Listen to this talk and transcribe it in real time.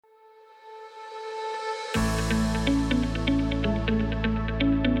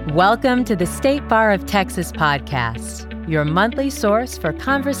Welcome to the State Bar of Texas podcast, your monthly source for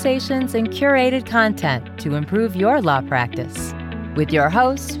conversations and curated content to improve your law practice. With your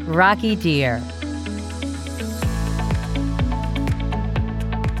host, Rocky Deer.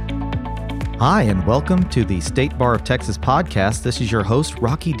 Hi, and welcome to the State Bar of Texas podcast. This is your host,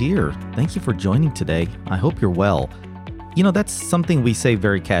 Rocky Deer. Thank you for joining today. I hope you're well. You know, that's something we say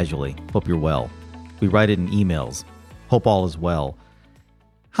very casually. Hope you're well. We write it in emails. Hope all is well.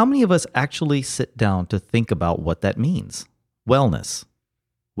 How many of us actually sit down to think about what that means? Wellness.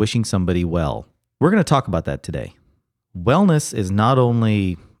 Wishing somebody well. We're going to talk about that today. Wellness is not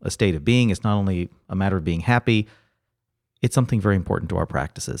only a state of being, it's not only a matter of being happy, it's something very important to our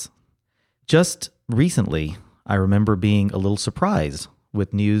practices. Just recently, I remember being a little surprised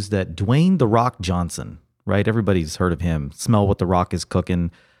with news that Dwayne "The Rock" Johnson, right? Everybody's heard of him. Smell What the Rock is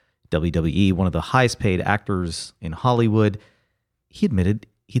Cooking, WWE, one of the highest paid actors in Hollywood. He admitted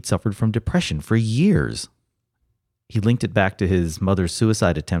he'd suffered from depression for years. He linked it back to his mother's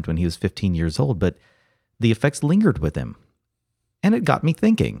suicide attempt when he was 15 years old, but the effects lingered with him. And it got me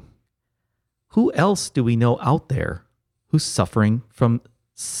thinking, who else do we know out there who's suffering from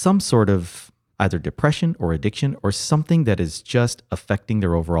some sort of either depression or addiction or something that is just affecting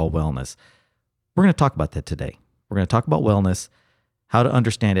their overall wellness? We're going to talk about that today. We're going to talk about wellness, how to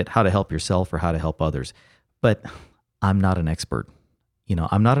understand it, how to help yourself, or how to help others. But I'm not an expert.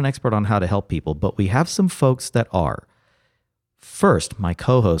 I'm not an expert on how to help people, but we have some folks that are. First, my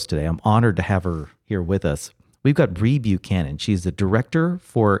co-host today, I'm honored to have her here with us. We've got Bree Buchanan. She's the director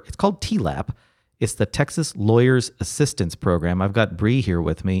for, it's called TLAP. It's the Texas Lawyers Assistance Program. I've got Bree here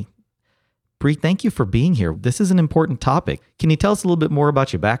with me. Bree, thank you for being here. This is an important topic. Can you tell us a little bit more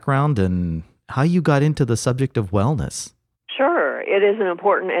about your background and how you got into the subject of wellness? Sure. It is an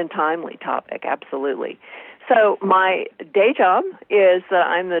important and timely topic, absolutely. So my day job is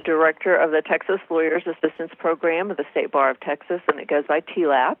I'm the director of the Texas Lawyers Assistance Program of the State Bar of Texas, and it goes by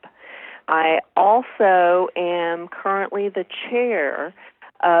TLAP. I also am currently the chair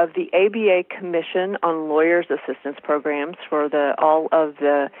of the ABA Commission on Lawyers Assistance Programs for all of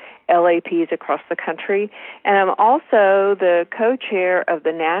the LAPs across the country, and I'm also the co-chair of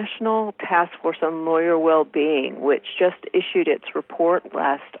the National Task Force on Lawyer Well-Being, which just issued its report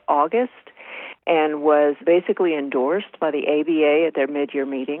last August and was basically endorsed by the ABA at their mid-year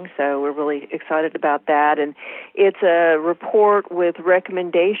meeting. So we're really excited about that. And it's a report with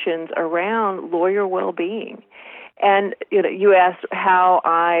recommendations around lawyer well-being. And you asked how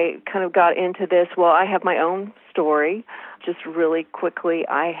I kind of got into this. Well, I have my own story. Just really quickly,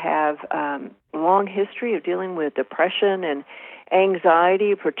 I have a long history of dealing with depression and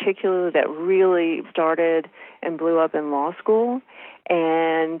anxiety, particularly that really started and blew up in law school.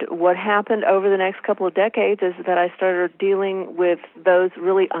 And what happened over the next couple of decades is that I started dealing with those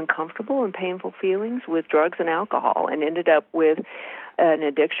really uncomfortable and painful feelings with drugs and alcohol and ended up with an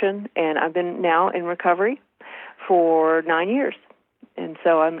addiction. And I've been now in recovery for 9 years. And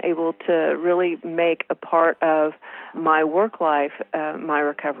so I'm able to really make a part of my work life, my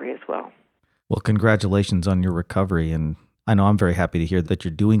recovery as well. Well, congratulations on your recovery. And I know I'm very happy to hear that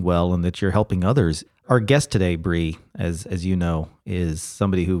you're doing well and that you're helping others. Our guest today, Bree, as you know, is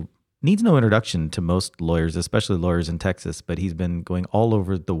somebody who needs no introduction to most lawyers, especially lawyers in Texas, but he's been going all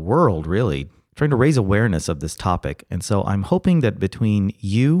over the world, really, trying to raise awareness of this topic. And so I'm hoping that between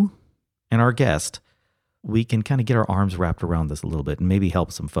you and our guest, we can kind of get our arms wrapped around this a little bit and maybe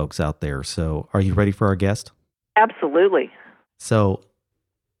help some folks out there. So are you ready for our guest? Absolutely. So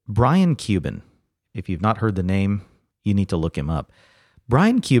Brian Cuban, if you've not heard the name, you need to look him up.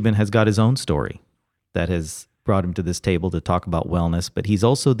 Brian Cuban has got his own story that has brought him to this table to talk about wellness, but he's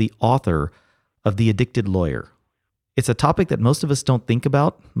also the author of The Addicted Lawyer. It's a topic that most of us don't think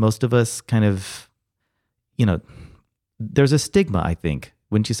about. Most of us kind of, there's a stigma, I think.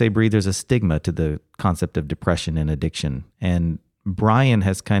 Wouldn't you say, Bree, there's a stigma to the concept of depression and addiction? And Brian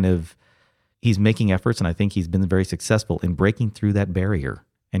has he's making efforts, and I think he's been very successful in breaking through that barrier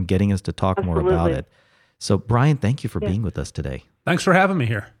and getting us to talk Absolutely. more about it. So, Brian, thank you for being with us today. Thanks for having me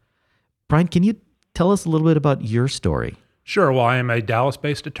here. Brian, can you tell us a little bit about your story? Sure. Well, I am a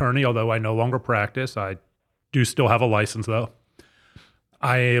Dallas-based attorney, although I no longer practice. I do still have a license, though.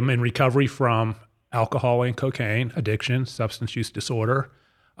 I am in recovery from alcohol and cocaine addiction, substance use disorder.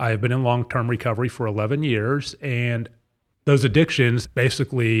 I have been in long-term recovery for 11 years, and those addictions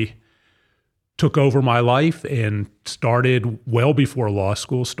basically took over my life and started well before law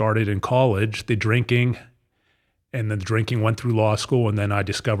school, started in college, the drinking, and then the drinking went through law school, and then I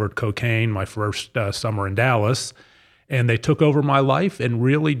discovered cocaine my first summer in Dallas, and they took over my life and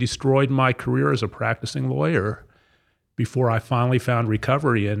really destroyed my career as a practicing lawyer. before I finally found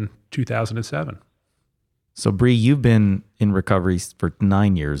recovery in 2007. So, Bree, you've been in recovery for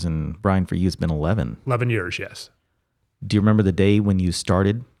 9 years, and Brian, for you, it's been 11. 11 years, yes. Do you remember the day when you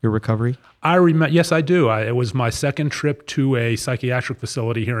started your recovery? I remember. Yes, I do. It was my second trip to a psychiatric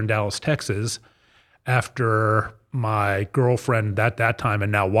facility here in Dallas, Texas, after my girlfriend at that time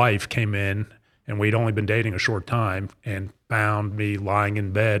and now wife came in, and we'd only been dating a short time, and found me lying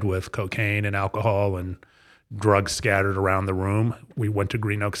in bed with cocaine and alcohol and drugs scattered around the room. We went to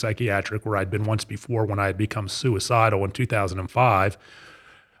Green Oak Psychiatric, where I'd been once before when I had become suicidal in 2005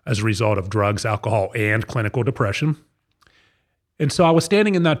 as a result of drugs, alcohol, and clinical depression. And so I was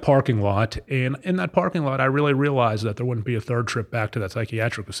standing in that parking lot, and in that parking lot, I really realized that there wouldn't be a third trip back to that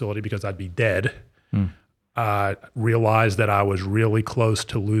psychiatric facility because I'd be dead. I realized that I was really close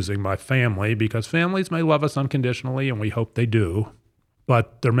to losing my family, because families may love us unconditionally, and we hope they do,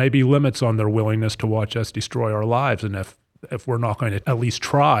 but there may be limits on their willingness to watch us destroy our lives. And if we're not going to at least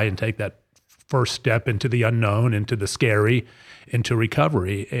try and take that first step into the unknown, into the scary, into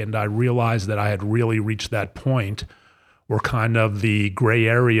recovery. And I realized that I had really reached that point where kind of the gray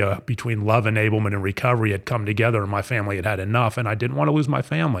area between love, enablement, and recovery had come together, and my family had had enough. And I didn't want to lose my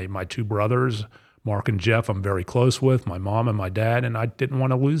family. My two brothers, Mark and Jeff, I'm very close with, my mom and my dad, and I didn't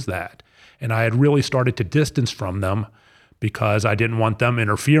want to lose that. And I had really started to distance from them because I didn't want them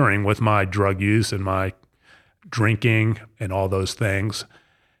interfering with my drug use and my drinking and all those things.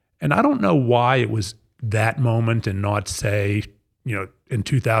 And I don't know why it was that moment and not, say, in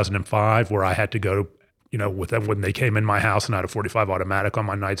 2005, where I had to go, with them when they came in my house and I had a .45 automatic on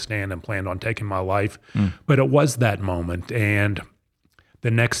my nightstand and planned on taking my life. But it was that moment. And the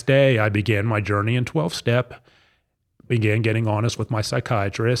next day I began my journey in 12-step, began getting honest with my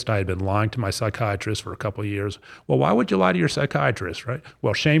psychiatrist. I had been lying to my psychiatrist for a couple of years. Well, why would you lie to your psychiatrist, right?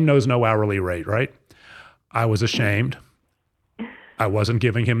 Well, shame knows no hourly rate, right? I was ashamed. I wasn't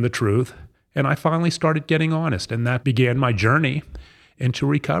giving him the truth. And I finally started getting honest, and that began my journey into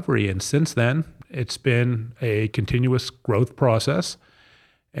recovery. And since then, it's been a continuous growth process,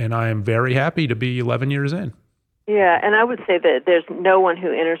 and I am very happy to be 11 years in. Yeah, and I would say that there's no one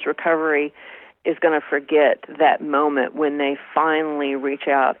who enters recovery is going to forget that moment when they finally reach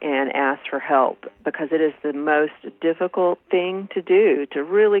out and ask for help, because it is the most difficult thing to do, to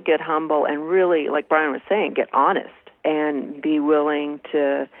really get humble and really, like Brian was saying, get honest and be willing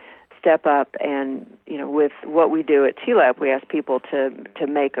to step up. And, with what we do at TLAB, we ask people to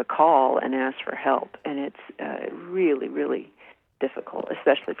make a call and ask for help. And it's really, really difficult,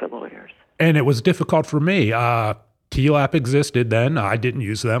 especially for lawyers. And it was difficult for me. TLAP existed then. I didn't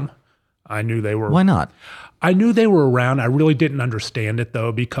use them. I knew they were. Why not? I knew they were around. I really didn't understand it,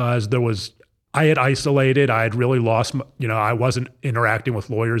 though, because I had isolated. I had really lost, I wasn't interacting with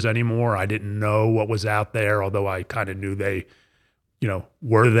lawyers anymore. I didn't know what was out there, although I kind of knew they,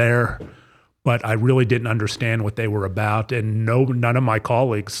 were there. But I really didn't understand what they were about. And none of my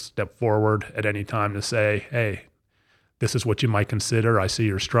colleagues stepped forward at any time to say, hey, this is what you might consider. I see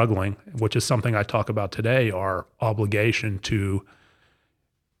you're struggling, which is something I talk about today, our obligation to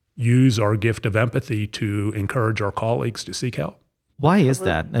use our gift of empathy to encourage our colleagues to seek help. Why is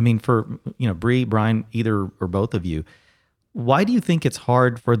that? I mean, for, Bree, Brian, either or both of you, why do you think it's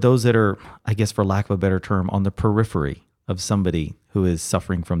hard for those that are, I guess for lack of a better term, on the periphery of somebody who is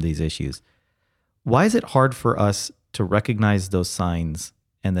suffering from these issues? Why is it hard for us to recognize those signs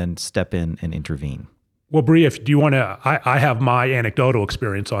and then step in and intervene? Well, Bree, do you want to, I have my anecdotal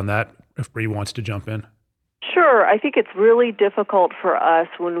experience on that, if Bree wants to jump in. Sure. I think it's really difficult for us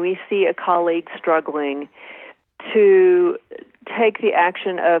when we see a colleague struggling to take the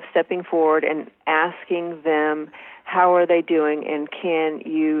action of stepping forward and asking them, how are they doing and can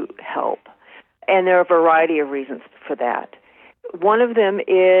you help? And there are a variety of reasons for that. One of them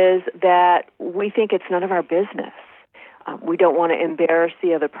is that we think it's none of our business. We don't want to embarrass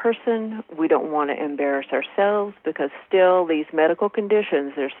the other person. We don't want to embarrass ourselves, because still these medical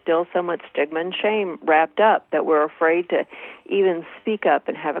conditions, there's still so much stigma and shame wrapped up that we're afraid to even speak up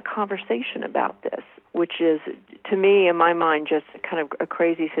and have a conversation about this, which is, to me, in my mind, just kind of a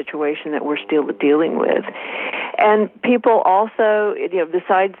crazy situation that we're still dealing with. And people also,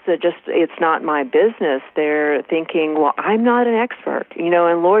 besides just it's not my business, they're thinking, well, I'm not an expert.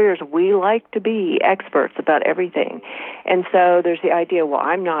 And lawyers, we like to be experts about everything. And so there's the idea, well,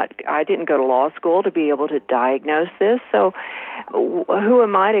 I didn't go to law school to be able to diagnose this, so who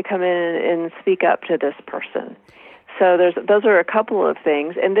am I to come in and speak up to this person? So those are a couple of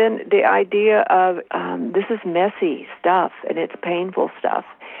things. And then the idea of this is messy stuff and it's painful stuff.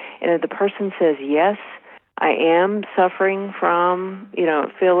 And if the person says, yes, I am suffering from,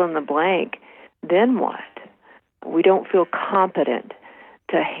 fill in the blank, then what? we don't feel competent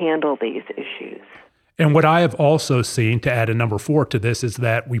to handle these issues. And what I have also seen, to add a number 4 to this, is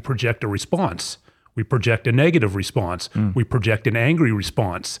that we project a response. We project a negative response. We project an angry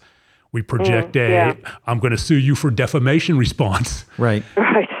response. We project I'm going to sue you for defamation response. Right.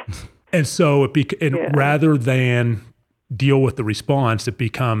 Right. And so rather than deal with the response, it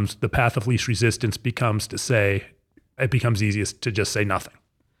becomes the path of least resistance becomes easiest to just say nothing.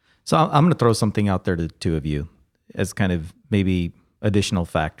 So I'm going to throw something out there to the two of you as kind of maybe additional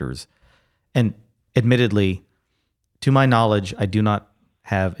factors. And admittedly, to my knowledge, I do not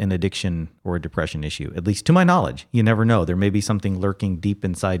have an addiction or a depression issue, at least to my knowledge. You never know. There may be something lurking deep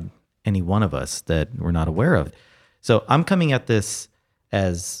inside any one of us that we're not aware of. So I'm coming at this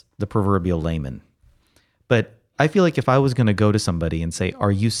as the proverbial layman. But I feel like if I was going to go to somebody and say,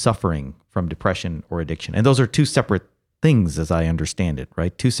 are you suffering from depression or addiction? And those are two separate things as I understand it,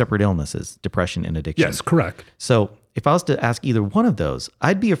 right? Two separate illnesses, depression and addiction. Yes, correct. So if I was to ask either one of those,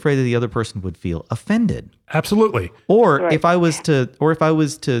 I'd be afraid that the other person would feel offended. Absolutely. Or Right. if I was to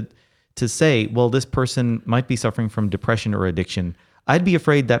say, well, this person might be suffering from depression or addiction, I'd be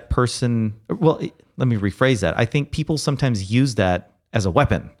afraid that person, well, let me rephrase that. I think people sometimes use that as a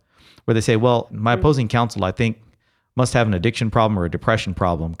weapon, where they say, well, my opposing counsel, I think, must have an addiction problem or a depression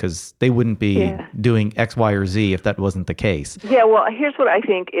problem because they wouldn't be doing X, Y, or Z if that wasn't the case. Yeah, well, here's what I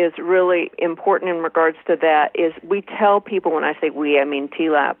think is really important in regards to that is we tell people, when I say we, I mean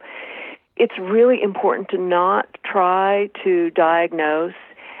TLAP, it's really important to not try to diagnose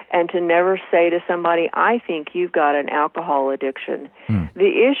and to never say to somebody, I think you've got an alcohol addiction.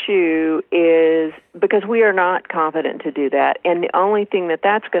 The issue is because we are not competent to do that, and the only thing that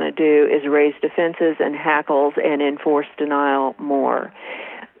that's going to do is raise defenses and hackles and enforce denial more.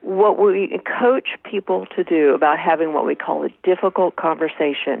 What we coach people to do about having what we call a difficult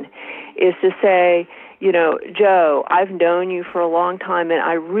conversation is to say, you know, Joe, I've known you for a long time, and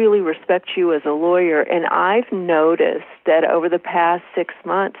I really respect you as a lawyer, and I've noticed that over the past 6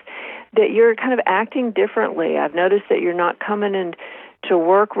 months that you're kind of acting differently. I've noticed that you're not coming in to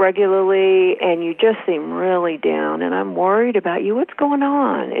work regularly, and you just seem really down, and I'm worried about you. What's going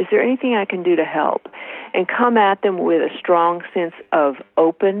on? Is there anything I can do to help? And come at them with a strong sense of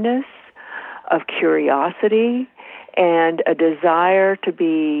openness, of curiosity, and a desire to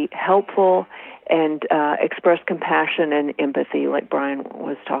be helpful and express compassion and empathy, like Brian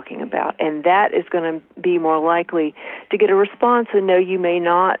was talking about. And that is going to be more likely to get a response. And no, you may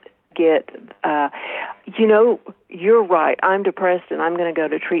not get, you're right, I'm depressed and I'm going to go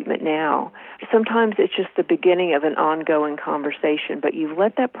to treatment now. Sometimes it's just the beginning of an ongoing conversation, but you've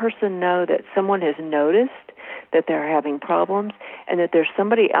let that person know that someone has noticed that they're having problems and that there's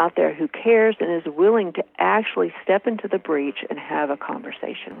somebody out there who cares and is willing to actually step into the breach and have a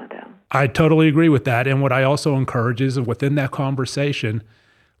conversation with them. I totally agree with that. And what I also encourage is within that conversation,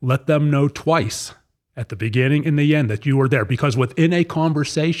 let them know twice, at the beginning and the end, that you were there. Because within a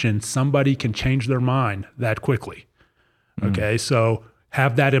conversation, somebody can change their mind that quickly. Okay, so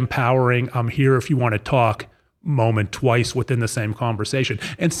have that empowering, I'm here if you want to talk moment twice within the same conversation.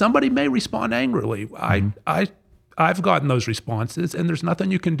 And somebody may respond angrily. I've gotten those responses, and there's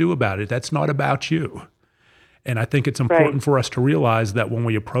nothing you can do about it. That's not about you. And I think it's important for us to realize that when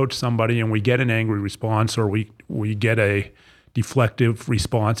we approach somebody and we get an angry response or we get a deflective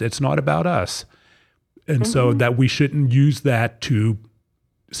response, it's not about us. And so that we shouldn't use that to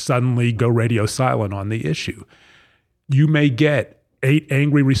suddenly go radio silent on the issue. You may get 8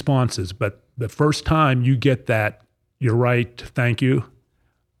 angry responses, but the first time you get that, you're right, thank you,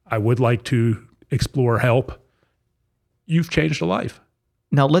 I would like to explore help, you've changed a life.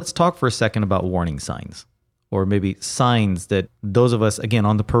 Now let's talk for a second about warning signs, or maybe signs that those of us, again,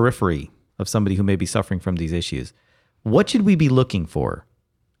 on the periphery of somebody who may be suffering from these issues, what should we be looking for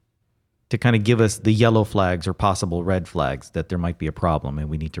to kind of give us the yellow flags or possible red flags that there might be a problem and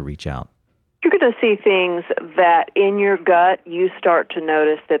we need to reach out? You're going to see things that in your gut you start to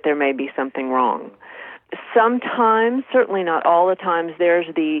notice that there may be something wrong. Sometimes, certainly not all the times, there's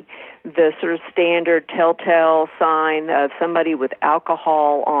the sort of standard telltale sign of somebody with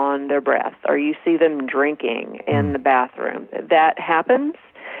alcohol on their breath, or you see them drinking in the bathroom. That happens,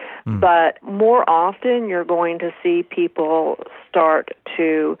 but more often you're going to see people start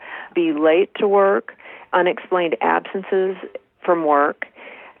to be late to work, unexplained absences from work,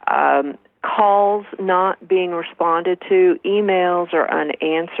 calls not being responded to, emails are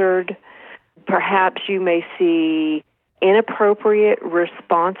unanswered. Perhaps you may see inappropriate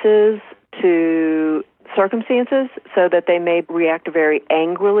responses to circumstances so that they may react very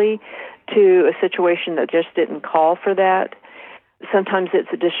angrily to a situation that just didn't call for that. Sometimes it's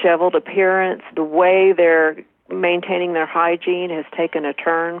a disheveled appearance, the way they're maintaining their hygiene has taken a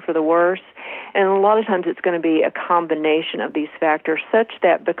turn for the worse. And a lot of times it's going to be a combination of these factors, such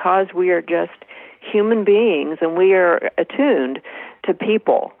that because we are just human beings and we are attuned to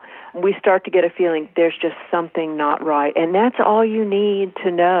people, we start to get a feeling there's just something not right. And that's all you need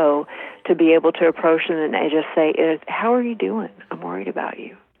to know to be able to approach them and just say, how are you doing? I'm worried about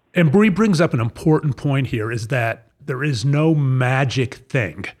you. And Bree brings up an important point here, is that there is no magic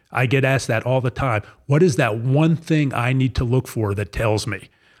thing. I get asked that all the time. What is that one thing I need to look for that tells me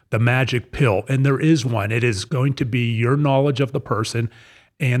the magic pill? And there is one. It is going to be your knowledge of the person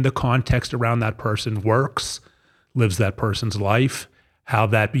and the context around that person works, lives that person's life, how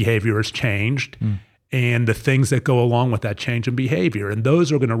that behavior has changed, and the things that go along with that change in behavior. And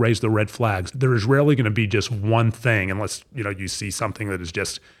those are going to raise the red flags. There is rarely going to be just one thing, unless you see something that is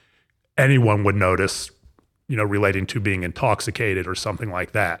just anyone would notice, relating to being intoxicated or something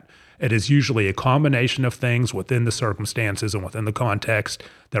like that. It is usually a combination of things within the circumstances and within the context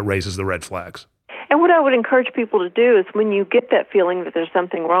that raises the red flags. And what I would encourage people to do is when you get that feeling that there's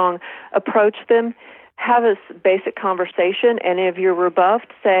something wrong, approach them, have a basic conversation, and if you're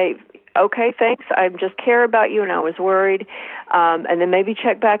rebuffed, say, okay, thanks, I just care about you and I was worried, and then maybe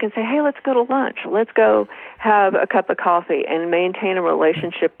check back and say, hey, let's go to lunch. Let's go have a cup of coffee and maintain a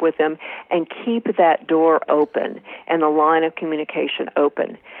relationship with them and keep that door open and the line of communication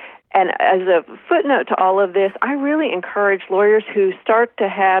open. And as a footnote to all of this, I really encourage lawyers who start to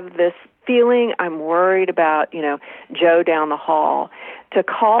have this feeling, I'm worried about, Joe down the hall, to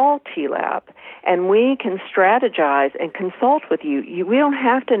call TLAP, and we can strategize and consult with you. We don't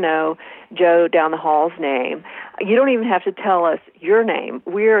have to know Joe down the hall's name. You don't even have to tell us your name.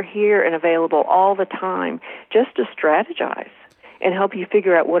 We're here and available all the time just to strategize and help you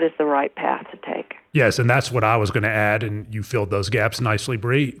figure out what is the right path to take. Yes, and that's what I was going to add, and you filled those gaps nicely,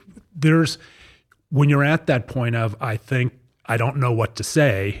 Bree. When you're at that point of, I think I don't know what to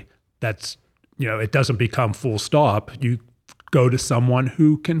say, that's, it doesn't become full stop. You go to someone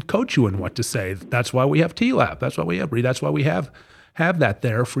who can coach you in what to say. That's why we have TLAP. That's why we have Bree. That's why we have that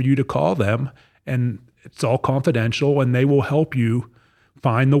there for you to call them, and it's all confidential, and they will help you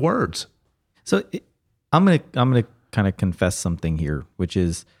find the words. So I'm gonna kind of confess something here, which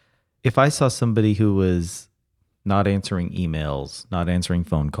is if I saw somebody who was not answering emails, not answering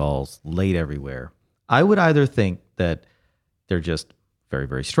phone calls, late everywhere, I would either think that they're just very,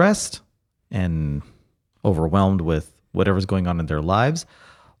 very stressed and overwhelmed with whatever's going on in their lives,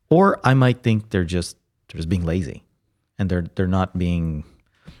 or I might think they're just being lazy, and they're not being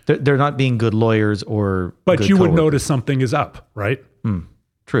good lawyers or. But you would notice something is up, right?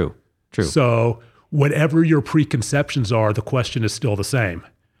 True. So whatever your preconceptions are, the question is still the same.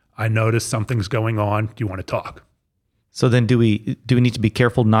 I notice something's going on. Do you want to talk? So then do we need to be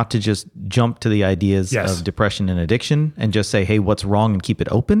careful not to just jump to the ideas Yes. of depression and addiction and just say, hey, what's wrong, and keep it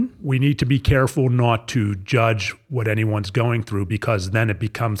open? We need to be careful not to judge what anyone's going through, because then it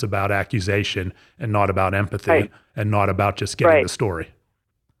becomes about accusation and not about empathy, Right. and not about just getting Right. the story.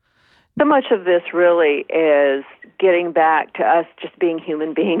 So much of this really is getting back to us just being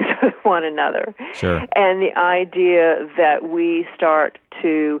human beings with one another. Sure. And the idea that we start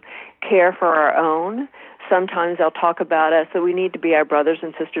to care for our own. Sometimes I'll talk about us, so we need to be our brothers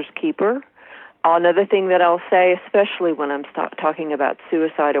and sisters' keeper. Another thing that I'll say, especially when I'm talking about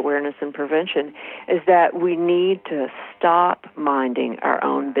suicide awareness and prevention, is that we need to stop minding our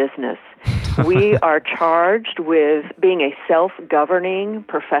own business. We are charged with being a self-governing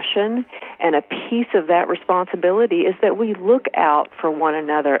profession, and a piece of that responsibility is that we look out for one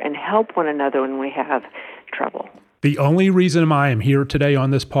another and help one another when we have trouble. The only reason I am here today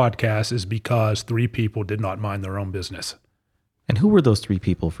on this podcast is because 3 people did not mind their own business. And who were those 3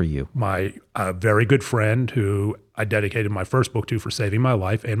 people for you? My very good friend who I dedicated my first book to for saving my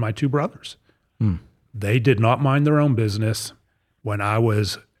life, and my 2 brothers. They did not mind their own business when I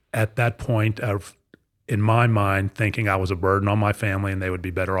was at that point of, in my mind, thinking I was a burden on my family and they would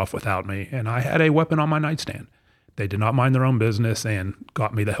be better off without me. And I had a weapon on my nightstand. They did not mind their own business and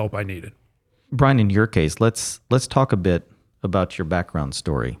got me the help I needed. Brian, in your case, let's talk a bit about your background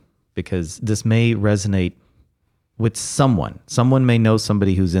story, because this may resonate with someone. Someone may know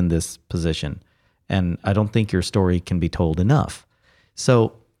somebody who's in this position, and I don't think your story can be told enough.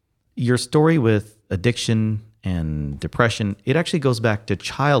 So your story with addiction and depression, it actually goes back to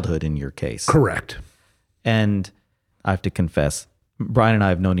childhood in your case. Correct. And I have to confess, Brian and I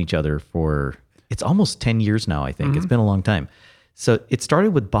have known each other for, it's almost 10 years now, I think. It's been a long time. So it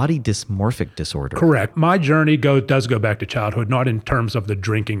started with body dysmorphic disorder. Correct. My journey does go back to childhood, not in terms of the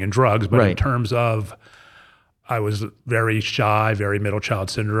drinking and drugs, but in Right. terms of I was very shy, very middle child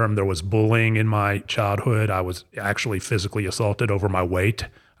syndrome. There was bullying in my childhood. I was actually physically assaulted over my weight.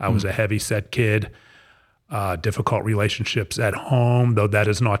 I was a heavy set kid. Difficult relationships at home, though that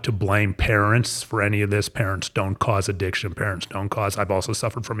is not to blame parents for any of this. Parents don't cause addiction. I've also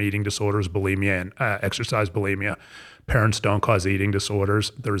suffered from eating disorders, bulimia, and exercise bulimia. Parents don't cause eating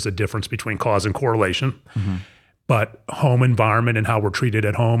disorders. There's a difference between cause and correlation. Mm-hmm. But home environment and how we're treated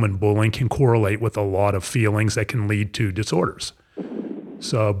at home and bullying can correlate with a lot of feelings that can lead to disorders.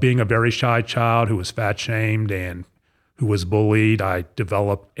 So being a very shy child who was fat shamed and who was bullied, I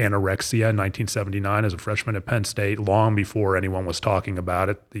developed anorexia in 1979 as a freshman at Penn State, long before anyone was talking about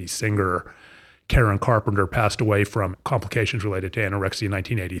it. The singer Karen Carpenter passed away from complications related to anorexia in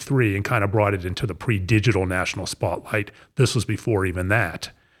 1983 and kind of brought it into the pre-digital national spotlight. This was before even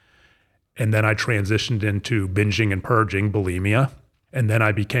that. And then I transitioned into binging and purging, bulimia. And then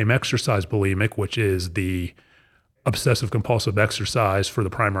I became exercise bulimic, which is the obsessive compulsive exercise for the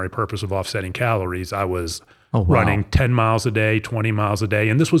primary purpose of offsetting calories. I was running 10 miles a day, 20 miles a day.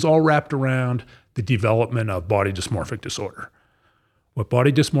 And this was all wrapped around the development of body dysmorphic disorder. What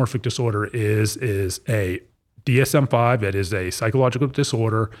body dysmorphic disorder is a DSM-5. It is a psychological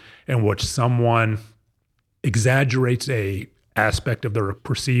disorder in which someone exaggerates a aspect of their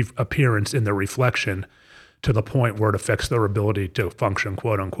perceived appearance in their reflection to the point where it affects their ability to function,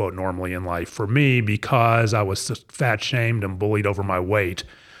 quote unquote, normally in life. For me, because I was fat shamed and bullied over my weight,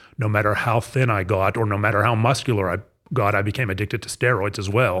 no matter how thin I got or no matter how muscular I got, I became addicted to steroids as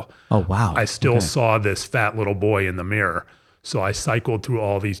well. Oh, wow. I still saw this fat little boy in the mirror. So I cycled through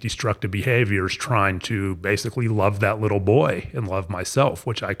all these destructive behaviors trying to basically love that little boy and love myself,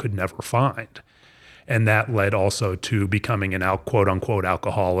 which I could never find. And that led also to becoming an quote unquote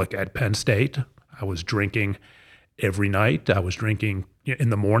alcoholic at Penn State. I was drinking every night. I was drinking in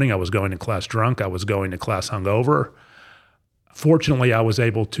the morning. I was going to class drunk. I was going to class hungover. Fortunately, I was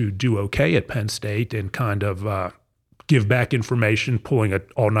able to do okay at Penn State and kind of give back information, pulling an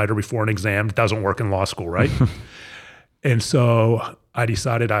all-nighter before an exam. Doesn't work in law school, right? And so I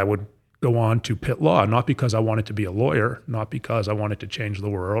decided I would go on to Pitt Law, not because I wanted to be a lawyer, not because I wanted to change the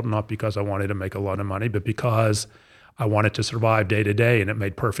world, not because I wanted to make a lot of money, but because I wanted to survive day to day. And it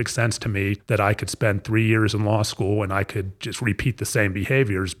made perfect sense to me that I could spend 3 years in law school and I could just repeat the same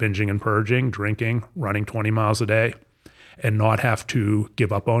behaviors, binging and purging, drinking, running 20 miles a day, and not have to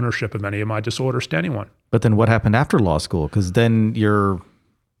give up ownership of any of my disorders to anyone. But then what happened after law school? Because then you're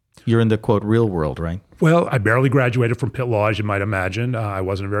in the, quote, real world, right? Well, I barely graduated from Pitt Law, as you might imagine. I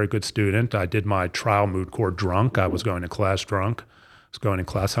wasn't a very good student. I did my trial moot court drunk. I was going to class drunk. I was going to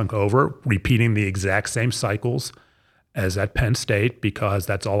class hungover, repeating the exact same cycles as at Penn State because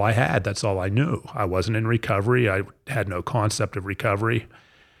that's all I had. That's all I knew. I wasn't in recovery. I had no concept of recovery.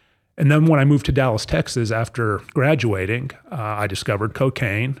 And then when I moved to Dallas, Texas, after graduating, I discovered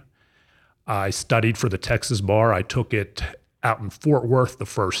cocaine. I studied for the Texas bar. I took it out in Fort Worth the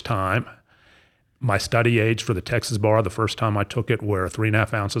first time. My study aids for the Texas bar, the first time I took it, were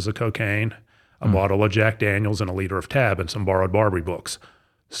 3.5 ounces of cocaine, a bottle of Jack Daniels, and a liter of Tab, and some borrowed Barbie books.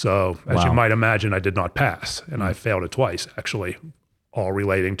 So, as you might imagine, I did not pass, and I failed it twice, actually, all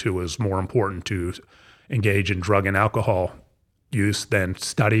relating to it was more important to engage in drug and alcohol use than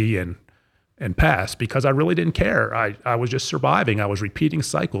study and pass, because I really didn't care. I was just surviving. I was repeating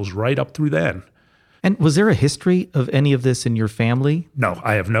cycles right up through then. And was there a history of any of this in your family? No,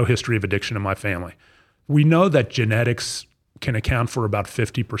 I have no history of addiction in my family. We know that genetics can account for about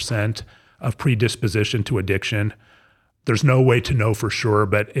 50% of predisposition to addiction. There's no way to know for sure,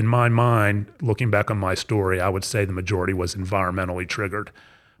 but in my mind, looking back on my story, I would say the majority was environmentally triggered,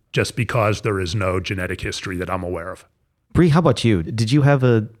 just because there is no genetic history that I'm aware of. Bree, how about you? Did you have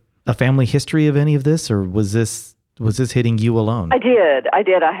a family history of any of this, or was this hitting you alone? I did.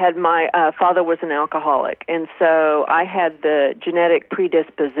 I had my father was an alcoholic, and so I had the genetic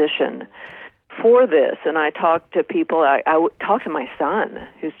predisposition for this. And I talked to people. I talked to my son,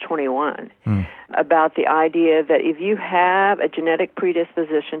 who's 21, about the idea that if you have a genetic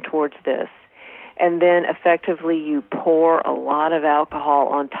predisposition towards this, and then effectively you pour a lot of alcohol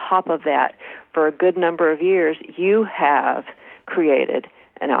on top of that for a good number of years, you have created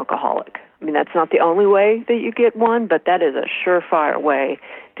an alcoholic. I mean, that's not the only way that you get one, but that is a surefire way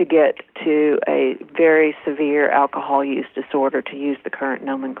to get to a very severe alcohol use disorder, to use the current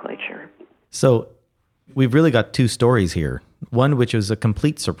nomenclature. So we've really got two stories here. One, which was a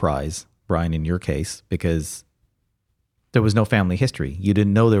complete surprise, Brian, in your case, because there was no family history. You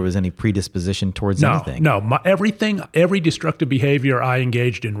didn't know there was any predisposition towards anything. No, every destructive behavior I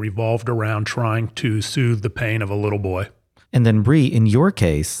engaged in revolved around trying to soothe the pain of a little boy. And then Bree, in your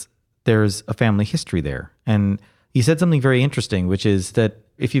case, there's a family history there. And you said something very interesting, which is that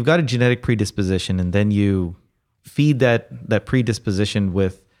if you've got a genetic predisposition and then you feed that predisposition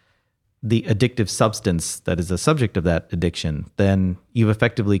with the addictive substance that is the subject of that addiction, then you've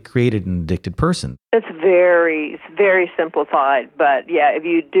effectively created an addicted person. It's very simplified, but yeah, if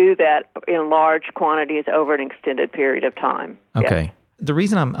you do that in large quantities over an extended period of time. Okay. Yes. The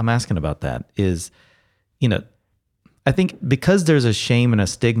reason I'm asking about that is, I think because there's a shame and a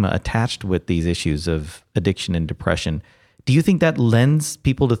stigma attached with these issues of addiction and depression, do you think that lends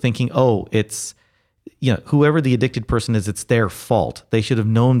people to thinking, oh, it's, whoever the addicted person is, it's their fault. They should have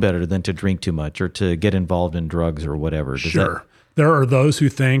known better than to drink too much or to get involved in drugs or whatever. Sure. There are those who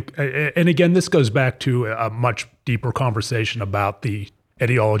think, and again, this goes back to a much deeper conversation about the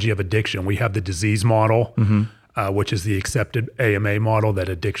etiology of addiction. We have the disease model, which is the accepted AMA model that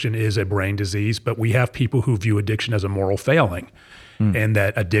addiction is a brain disease, but we have people who view addiction as a moral failing and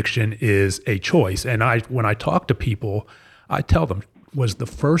that addiction is a choice. And when I talk to people, I tell them, was the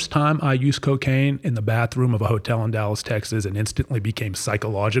first time I used cocaine in the bathroom of a hotel in Dallas, Texas, and instantly became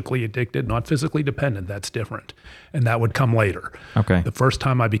psychologically addicted, not physically dependent. That's different. And that would come later. Okay. The first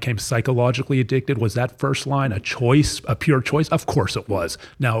time I became psychologically addicted, was that first line a choice, a pure choice? Of course it was.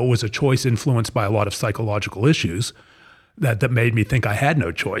 Now, it was a choice influenced by a lot of psychological issues that made me think I had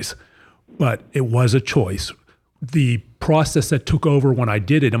no choice. But it was a choice. The process that took over when I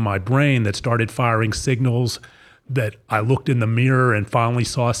did it in my brain that started firing signals that I looked in the mirror and finally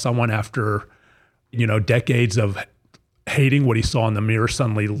saw someone after, decades of hating what he saw in the mirror,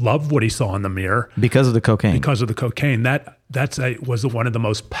 suddenly loved what he saw in the mirror. Because of the cocaine. Because of the cocaine. Was one of the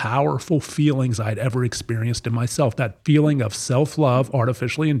most powerful feelings I'd ever experienced in myself. That feeling of self-love,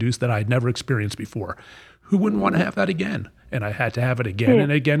 artificially induced, that I'd never experienced before. Who wouldn't want to have that again? And I had to have it again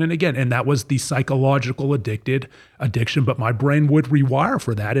and again and again. And that was the psychological addiction, but my brain would rewire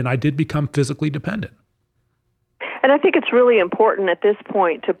for that, and I did become physically dependent. And I think it's really important at this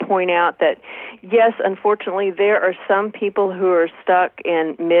point to point out that, yes, unfortunately, there are some people who are stuck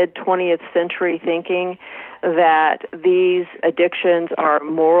in mid-20th century thinking that these addictions are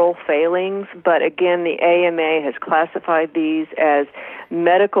moral failings. But again, the AMA has classified these as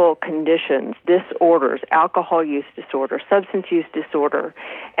medical conditions, disorders, alcohol use disorder, substance use disorder,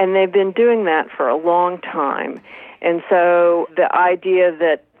 and they've been doing that for a long time. And so the idea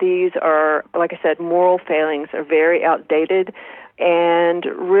that these are, like I said, moral failings are very outdated, and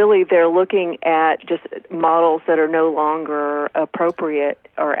really they're looking at just models that are no longer appropriate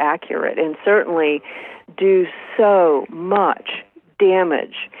or accurate, and certainly do so much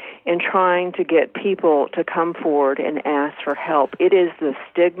damage in trying to get people to come forward and ask for help. It is the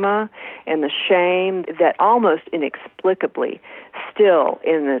stigma and the shame that almost inexplicably still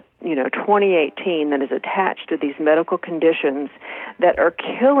in the 2018 that is attached to these medical conditions that are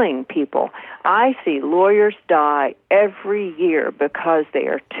killing people. I see lawyers die every year because they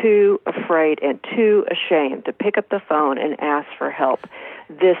are too afraid and too ashamed to pick up the phone and ask for help.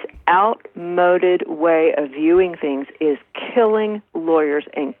 This outmoded way of viewing things is killing lawyers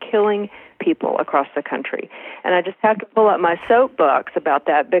and killing people across the country. And I just have to pull out my soapbox about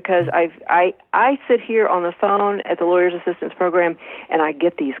that because I sit here on the phone at the Lawyers Assistance Program and I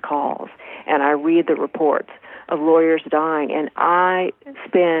get these calls and I read the reports of lawyers dying, and I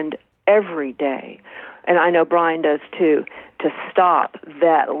spend every day, and I know Brian does too, to stop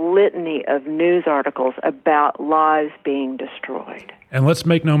that litany of news articles about lives being destroyed. And let's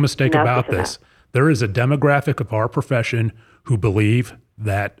make no mistake about this. There is a demographic of our profession who believe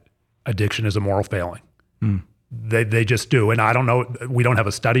that addiction is a moral failing. They just do. And I don't know, we don't have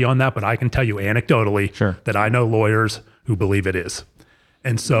a study on that, but I can tell you anecdotally that I know lawyers who believe it is.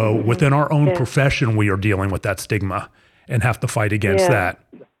 And so within our own profession, we are dealing with that stigma and have to fight against that.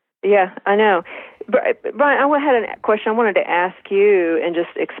 Yeah, I know. Brian, I had a question I wanted to ask you, and just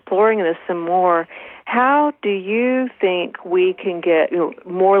exploring this some more. How do you think we can get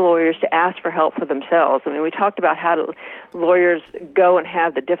more lawyers to ask for help for themselves? I mean, we talked about how lawyers go and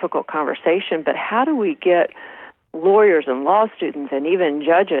have the difficult conversation, but how do we get lawyers and law students and even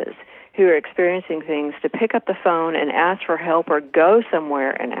judges who are experiencing things to pick up the phone and ask for help or go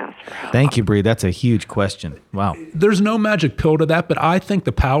somewhere and ask for help? Thank you, Bree. That's a huge question. Wow. There's no magic pill to that, but I think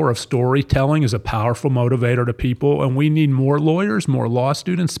the power of storytelling is a powerful motivator to people, and we need more lawyers, more law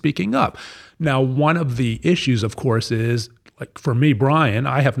students speaking up. Now, one of the issues, of course, is, like for me, Brian,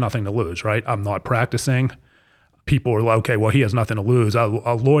 I have nothing to lose, right? I'm not practicing. People are like, okay, well, he has nothing to lose.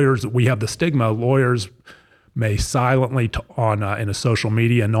 Lawyers, we have the stigma. Lawyers may silently in a social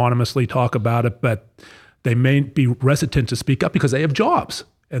media anonymously talk about it, but they may be hesitant to speak up because they have jobs.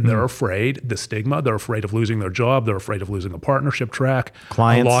 and they're afraid, the stigma, they're afraid of losing their job, they're afraid of losing a partnership track.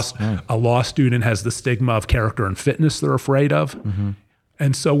 Clients. A law student has the stigma of character and fitness they're afraid of.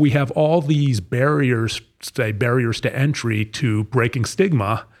 And so we have all these barriers, say barriers to entry to breaking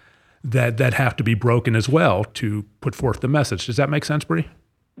stigma that have to be broken as well to put forth the message. Does that make sense, Bree?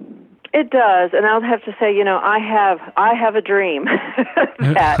 It does, and I'll have to say, I have a dream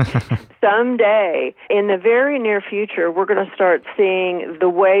that someday, in the very near future, we're going to start seeing the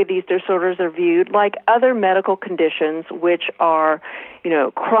way these disorders are viewed like other medical conditions, which are,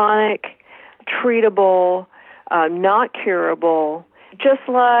 chronic, treatable, not curable, just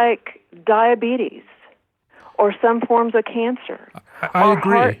like diabetes or some forms of cancer I or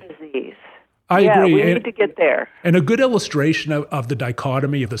agree. heart disease. I agree. We need to get there. And a good illustration of the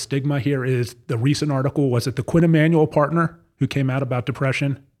dichotomy of the stigma here is the recent article. Was it the Quinn Emanuel partner who came out about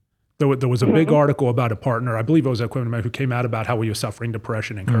depression? There was a big article about a partner, I believe it was a Quinn Emanuel, who came out about how he was suffering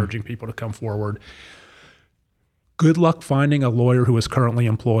depression, encouraging people to come forward. Good luck finding a lawyer who is currently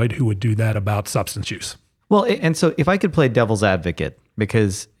employed who would do that about substance use. Well, and so if I could play devil's advocate,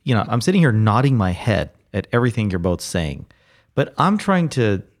 because, I'm sitting here nodding my head at everything you're both saying, but I'm trying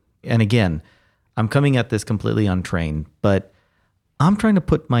to, and again, I'm coming at this completely untrained, but I'm trying to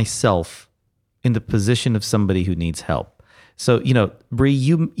put myself in the position of somebody who needs help. So, Bree,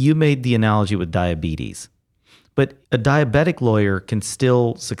 you made the analogy with diabetes, but a diabetic lawyer can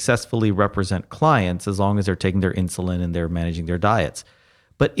still successfully represent clients as long as they're taking their insulin and they're managing their diets.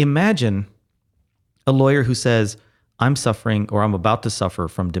 But imagine a lawyer who says, I'm suffering or I'm about to suffer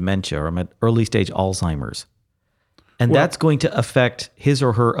from dementia or I'm at early stage Alzheimer's. And that's going to affect his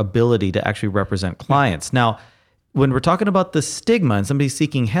or her ability to actually represent clients. Now, when we're talking about the stigma and somebody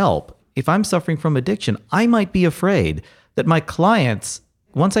seeking help, if I'm suffering from addiction, I might be afraid that my clients,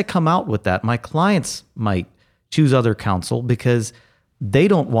 once I come out with that, my clients might choose other counsel because they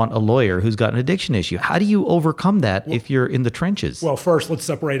don't want a lawyer who's got an addiction issue. How do you overcome that if you're in the trenches? Well, first, let's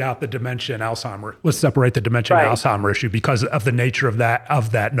separate out the dementia and Alzheimer. Let's separate the dementia and Alzheimer issue because of the nature of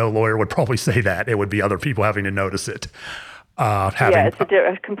that. No lawyer would probably say that. It would be other people having to notice it. It's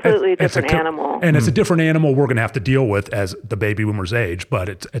a completely different animal. And it's a different animal we're going to have to deal with as the baby boomers age, but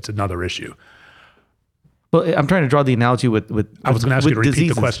it's another issue. Well, I'm trying to draw the analogy with I was going to ask you to repeat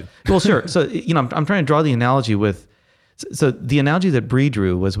the question. Well, sure. So, I'm trying to draw the analogy with, so the analogy that Bree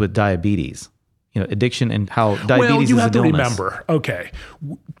drew was with diabetes, addiction and how diabetes is an illness. Well, you have to remember,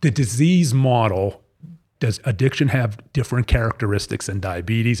 the disease model, does addiction have different characteristics than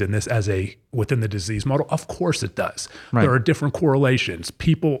diabetes and this within the disease model? Of course it does. Right. There are different correlations.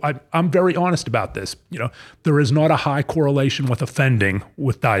 I'm very honest about this. There is not a high correlation with offending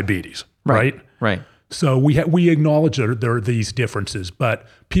with diabetes, right? Right. So we acknowledge that there are these differences, but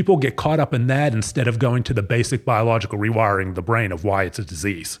people get caught up in that instead of going to the basic biological rewiring of the brain of why it's a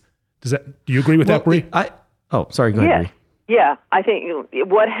disease. Do you agree with that, Bree? Sorry, go ahead, Bree. Yeah, I think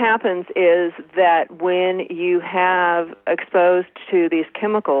what happens is that when you have exposed to these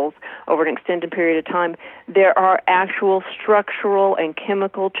chemicals over an extended period of time, there are actual structural and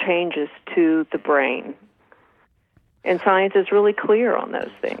chemical changes to the brain. And science is really clear on those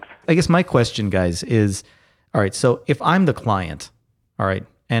things. I guess my question, guys, is, all right, so if I'm the client, all right,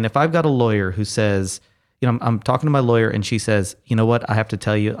 and if I've got a lawyer who says, I'm talking to my lawyer and she says, you know what, I have to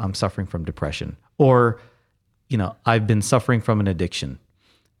tell you I'm suffering from depression, or, I've been suffering from an addiction.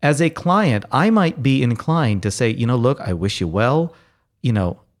 As a client, I might be inclined to say, look, I wish you well,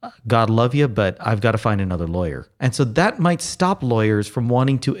 God love you, but I've got to find another lawyer. And so that might stop lawyers from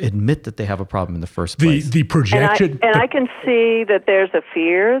wanting to admit that they have a problem in the first place. The projection. And I can see that there's a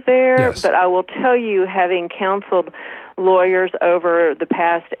fear there, yes. But I will tell you, having counseled lawyers over the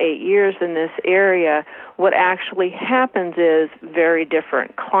past 8 years in this area, what actually happens is very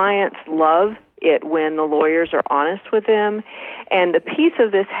different. Clients love it when the lawyers are honest with them. And the piece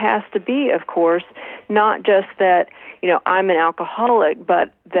of this has to be, of course, not just that, I'm an alcoholic,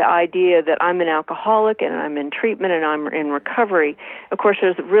 but the idea that I'm an alcoholic and I'm in treatment and I'm in recovery. Of course,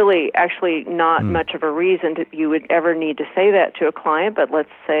 there's really actually not much of a reason that you would ever need to say that to a client, but let's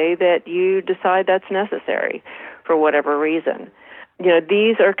say that you decide that's necessary for whatever reason.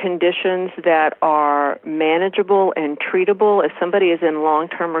 These are conditions that are manageable and treatable. If somebody is in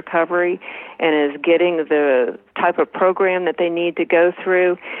long-term recovery and is getting the type of program that they need to go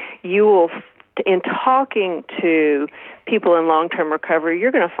through, you will, in talking to people in long-term recovery,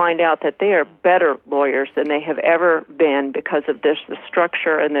 you're going to find out that they are better lawyers than they have ever been because of the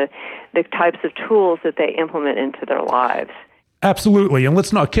structure and the types of tools that they implement into their lives. Absolutely. And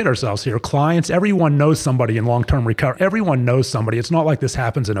let's not kid ourselves here. Clients, everyone knows somebody in long-term recovery. Everyone knows somebody. It's not like this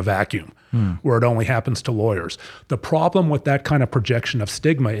happens in a vacuum where it only happens to lawyers. The problem with that kind of projection of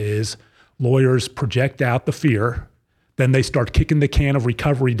stigma is lawyers project out the fear, then they start kicking the can of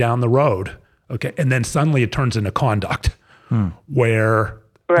recovery down the road. Okay. And then suddenly it turns into conduct where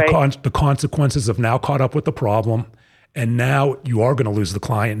the consequences have now caught up with the problem. And now you are going to lose the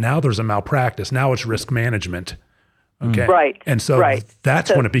client. Now there's a malpractice. Now it's risk management. Okay. Right. And so that's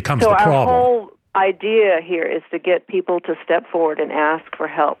when it becomes the problem. So problem. our whole idea here is to get people to step forward and ask for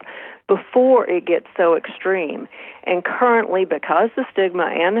help before it gets so extreme. And currently, because the stigma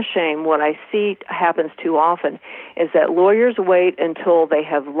and the shame, what I see happens too often is that lawyers wait until they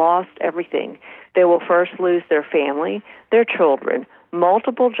have lost everything. They will first lose their family, their children,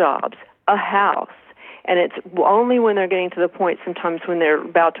 multiple jobs, a house. And it's only when they're getting to the point sometimes when they're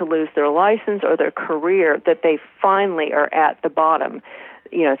about to lose their license or their career that they finally are at the bottom.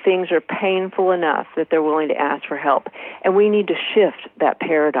 You know, things are painful enough that they're willing to ask for help. And we need to shift that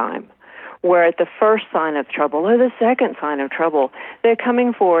paradigm where at the first sign of trouble or the second sign of trouble, they're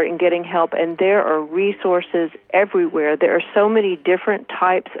coming forward and getting help. And there are resources everywhere. There are so many different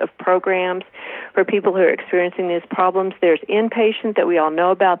types of programs for people who are experiencing these problems. There's inpatient that we all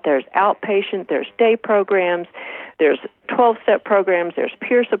know about. There's outpatient. There's day programs. There's 12-step programs. There's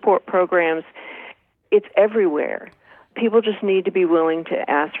peer support programs. It's everywhere. People just need to be willing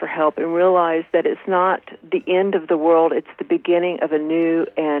to ask for help and realize that it's not the end of the world. It's the beginning of a new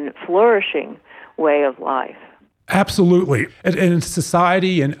and flourishing way of life. Absolutely. And in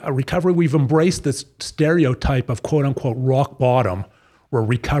society and recovery, we've embraced this stereotype of quote-unquote rock bottom, where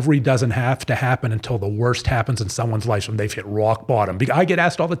recovery doesn't have to happen until the worst happens in someone's life when they've hit rock bottom. I get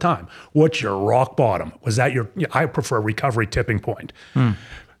asked all the time, what's your rock bottom? Was that I prefer recovery tipping point.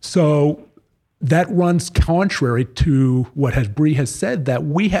 So that runs contrary to what Bree has said, that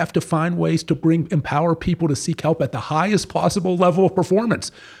we have to find ways to empower people to seek help at the highest possible level of performance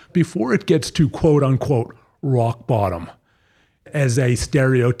before it gets to quote unquote rock bottom as a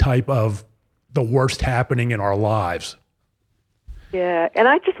stereotype of the worst happening in our lives. Yeah, and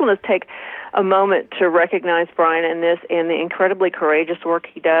I just want to take a moment to recognize Brian in this and the incredibly courageous work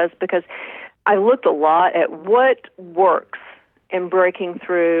he does, because I looked a lot at what works in breaking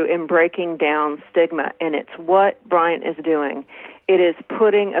through and breaking down stigma, and it's what Brian is doing. It is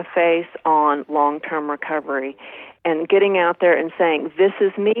putting a face on long-term recovery and getting out there and saying, this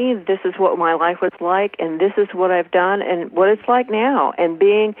is me, this is what my life was like, and this is what I've done and what it's like now, and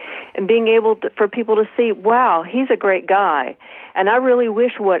being able for people to see, wow, he's a great guy, and I really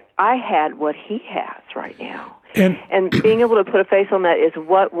wish what I had what he has right now. And being able to put a face on that is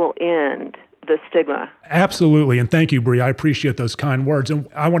what will end the stigma. Absolutely. And thank you, Bree. I appreciate those kind words. And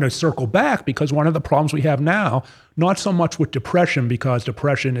I want to circle back because one of the problems we have now, not so much with depression, because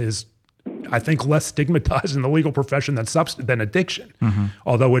depression is, I think, less stigmatized in the legal profession than addiction,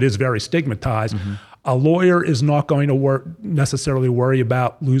 although it is very stigmatized. A lawyer is not going to necessarily worry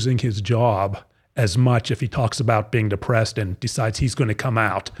about losing his job as much if he talks about being depressed and decides he's going to come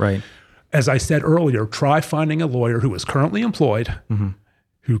out. Right. As I said earlier, try finding a lawyer who is currently employed,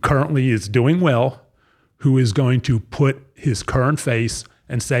 who currently is doing well, who is going to put his current face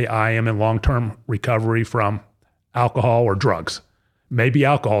and say, I am in long-term recovery from alcohol or drugs. Maybe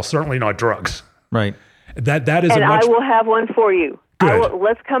alcohol, certainly not drugs. Right. That is and a much... I will have one for you. Good.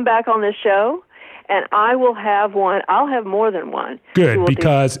 Let's come back on this show, and I will have one. I'll have more than one. Good,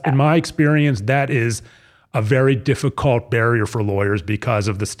 because in my experience, that is a very difficult barrier for lawyers because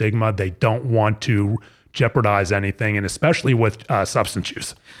of the stigma. They don't want to jeopardize anything, and especially with substance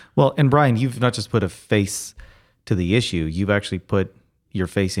use. Well, and Brian, you've not just put a face to the issue, you've actually put your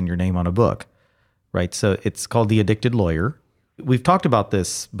face and your name on a book, right? So it's called The Addicted Lawyer. We've talked about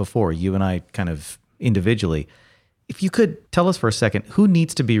this before, you and I kind of individually. If you could tell us for a second, who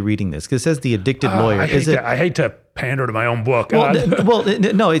needs to be reading this? Because it says The Addicted Lawyer. I hate to pander to my own book.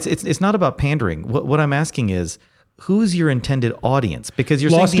 No, it's not about pandering. What I'm asking is, who's your intended audience? Because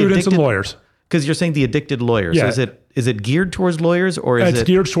you're law saying students and lawyers. Because you're saying The Addicted Lawyer. Yeah. So is it geared towards lawyers or is it's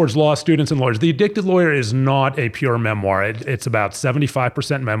geared towards law students and lawyers. The Addicted Lawyer is not a pure memoir. It's about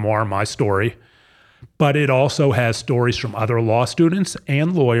 75% memoir, my story. But it also has stories from other law students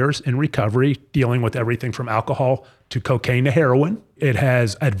and lawyers in recovery dealing with everything from alcohol to cocaine to heroin. It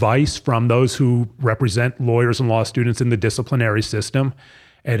has advice from those who represent lawyers and law students in the disciplinary system.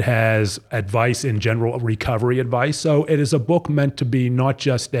 It has advice in general, recovery advice. So it is a book meant to be not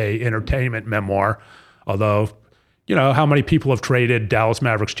just a entertainment memoir, although, you know, how many people have traded Dallas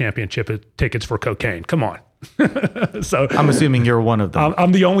Mavericks championship tickets for cocaine? Come on. So I'm assuming you're one of them.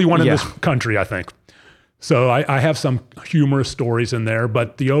 I'm the only one in this country, I think. So I have some humorous stories in there,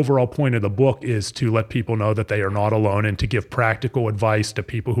 but the overall point of the book is to let people know that they are not alone and to give practical advice to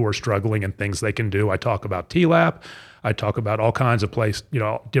people who are struggling and things they can do. I talk about TLAP. I talk about all kinds of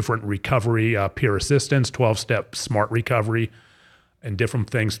different recovery, peer assistance, 12-step SMART recovery, and different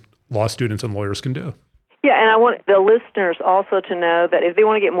things law students and lawyers can do. Yeah, and I want the listeners also to know that if they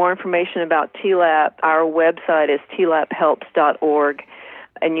want to get more information about TLAP, our website is tlaphelps.org.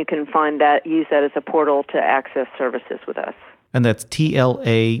 And you can use that as a portal to access services with us. And that's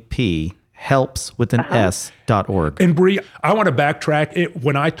TLAP, helps with an S.org. And Bree, I want to backtrack it.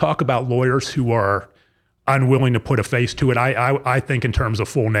 When I talk about lawyers who are unwilling to put a face to it, I think in terms of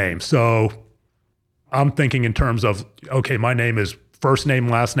full name. So I'm thinking in terms of, okay, my name is first name,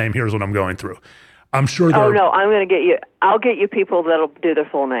 last name, here's what I'm going through. I'm sure there. Oh no, I'm going to get you. I'll get you people that'll do their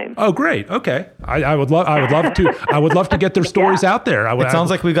full name. Oh, great. Okay, I would love to. I would love to get their stories out there. It sounds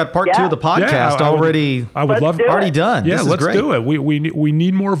like we've got part 2 of the podcast already. I would love already done. Yeah, let's great. do it. We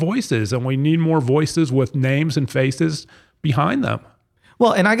need more voices, and we need more voices with names and faces behind them.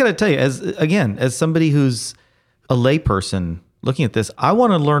 Well, and I got to tell you, as somebody who's a layperson looking at this, I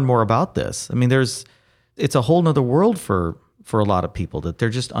want to learn more about this. I mean, it's a whole nother world for a lot of people that they're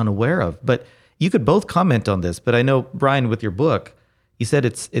just unaware of. But you could both comment on this, but I know, Brian, with your book, you said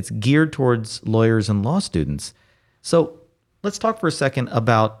it's geared towards lawyers and law students. So let's talk for a second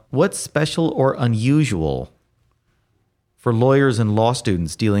about what's special or unusual for lawyers and law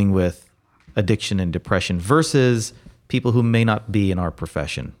students dealing with addiction and depression versus people who may not be in our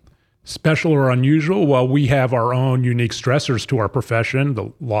profession. Special or unusual? Well, we have our own unique stressors to our profession.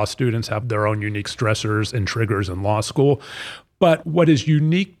 The law students have their own unique stressors and triggers in law school. But what is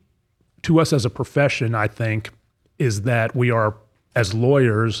unique to us as a profession, I think, is that we are, as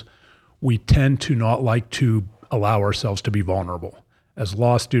lawyers, we tend to not like to allow ourselves to be vulnerable. As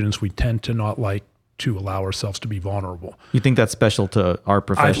law students, we tend to not like to allow ourselves to be vulnerable. You think that's special to our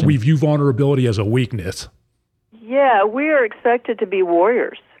profession? We view vulnerability as a weakness. Yeah, we are expected to be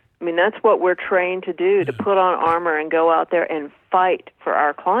warriors. I mean, that's what we're trained to do, to put on armor and go out there and fight for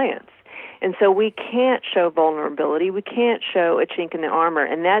our clients. And so we can't show vulnerability. We can't show a chink in the armor.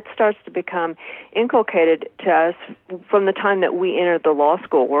 And that starts to become inculcated to us from the time that we enter the law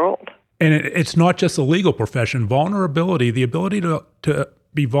school world. And it's not just the legal profession. Vulnerability, the ability to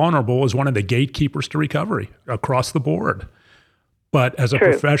be vulnerable is one of the gatekeepers to recovery across the board. But as a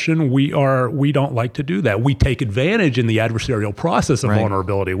profession, we don't like to do that. We take advantage in the adversarial process of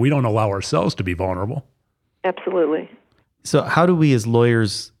vulnerability. We don't allow ourselves to be vulnerable. Absolutely. So how do we as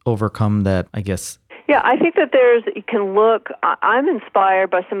lawyers overcome that, I guess? Yeah, I think that you can look, I'm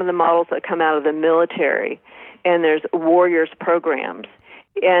inspired by some of the models that come out of the military, and there's warriors programs.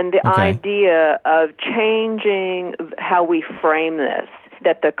 And the idea of changing how we frame this,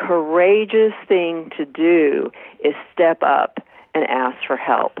 that the courageous thing to do is step up and ask for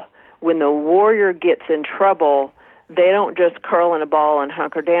help. When the warrior gets in trouble, they don't just curl in a ball and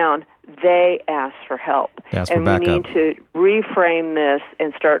hunker down. They ask for help. And we need to reframe this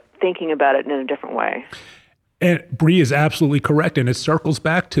and start thinking about it in a different way. And Bree is absolutely correct. And it circles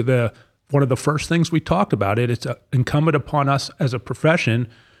back to one of the first things we talked about. It's incumbent upon us as a profession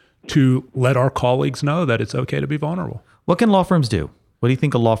to let our colleagues know that it's okay to be vulnerable. What can law firms do? What do you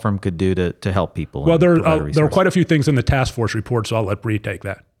think a law firm could do to help people? Well, there are quite a few things in the task force report, so I'll let Bree take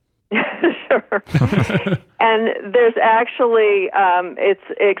that. Sure. And there's actually, it's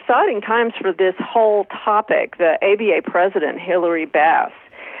exciting times for this whole topic. The ABA president, Hillary Bass,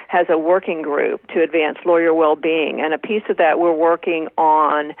 has a working group to advance lawyer well-being. And a piece of that, we're working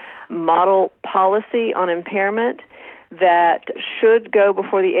on model policy on impairment that should go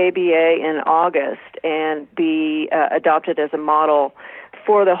before the ABA in August and be adopted as a model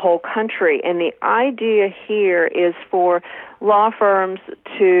for the whole country. And the idea here is for law firms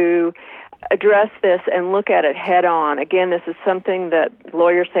to address this and look at it head on. Again, this is something that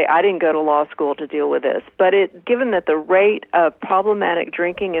lawyers say, I didn't go to law school to deal with this. But given that the rate of problematic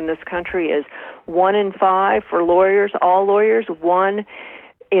drinking in this country is 1 in 5 for lawyers, all lawyers, 1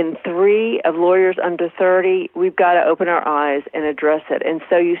 in 3 of lawyers under 30, we've got to open our eyes and address it. And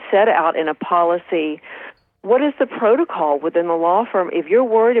so you set out in a policy, what is the protocol within the law firm? If you're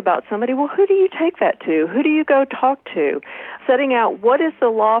worried about somebody, well, who do you take that to? Who do you go talk to? Setting out what is the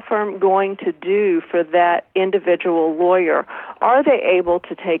law firm going to do for that individual lawyer? Are they able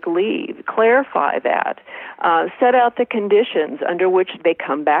to take leave? Clarify that. Set out the conditions under which they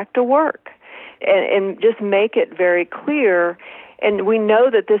come back to work. And just make it very clear. And we know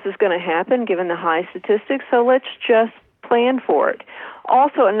that this is going to happen given the high statistics, so let's just plan for it.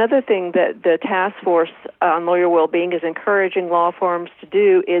 Also, another thing that the Task Force on Lawyer Wellbeing is encouraging law firms to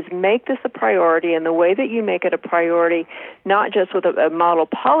do is make this a priority, and the way that you make it a priority, not just with a model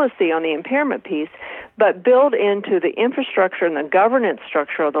policy on the impairment piece, but build into the infrastructure and the governance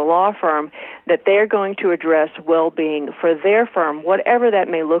structure of the law firm that they're going to address well-being for their firm, whatever that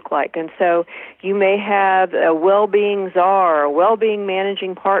may look like. And so you may have a well-being czar, a well-being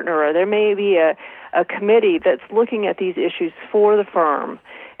managing partner, or there may be a committee that's looking at these issues for the firm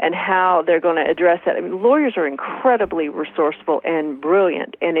and how they're going to address that. I mean, lawyers are incredibly resourceful and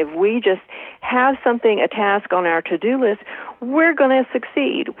brilliant, and if we just have something, a task on our to-do list, we're going to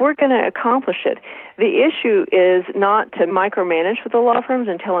succeed. We're going to accomplish it. The issue is not to micromanage with the law firms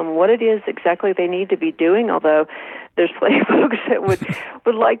and tell them what it is exactly they need to be doing, although there's plenty of folks that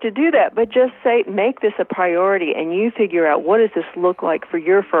would like to do that, but just say, make this a priority, and you figure out what does this look like for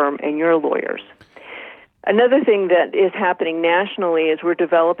your firm and your lawyers. Another thing that is happening nationally is we're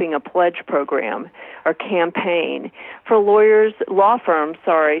developing a pledge program or campaign for law firms,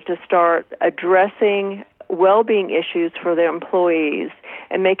 to start addressing well-being issues for their employees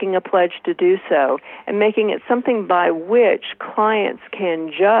and making a pledge to do so and making it something by which clients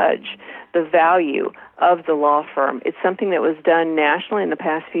can judge the value of the law firm. It's something that was done nationally in the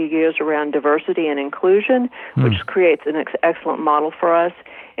past few years around diversity and inclusion, which creates an excellent model for us.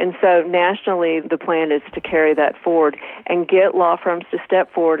 And so nationally, the plan is to carry that forward and get law firms to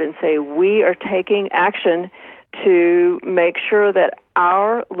step forward and say, we are taking action to make sure that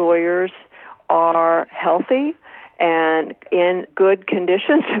our lawyers are healthy and in good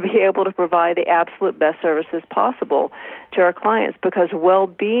conditions to be able to provide the absolute best services possible to our clients, because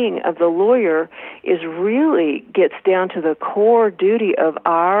well-being of the lawyer really gets down to the core duty of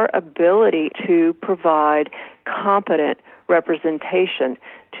our ability to provide competent representation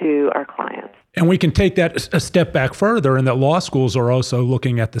to our clients. And we can take that a step back further, in that law schools are also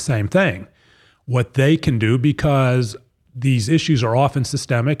looking at the same thing, what they can do, because these issues are often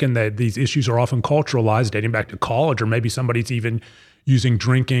systemic and these issues are often culturalized, dating back to college, or maybe somebody's even using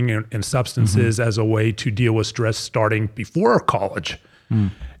drinking and substances as a way to deal with stress starting before college.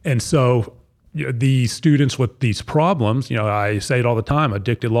 And so these students with these problems, I say it all the time,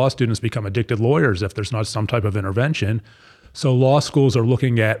 addicted law students become addicted lawyers if there's not some type of intervention. So law schools are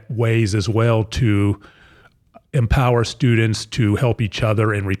looking at ways as well to empower students to help each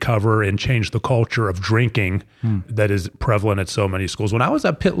other and recover and change the culture of drinking that is prevalent at so many schools. When I was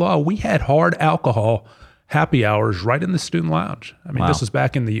at Pitt Law, we had hard alcohol happy hours right in the student lounge. I mean, This was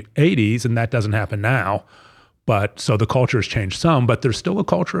back in the 80s, and that doesn't happen now. But so the culture has changed some, but there's still a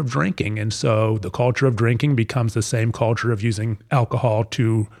culture of drinking. And so the culture of drinking becomes the same culture of using alcohol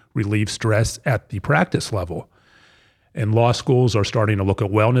to relieve stress at the practice level. And law schools are starting to look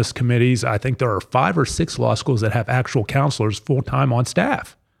at wellness committees. I think there are 5 or 6 law schools that have actual counselors full-time on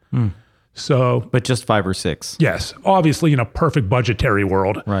staff. So, but just 5 or 6. Yes. Obviously, in a perfect budgetary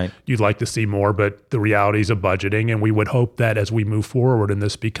world, right, you'd like to see more, but the realities of budgeting, and we would hope that as we move forward and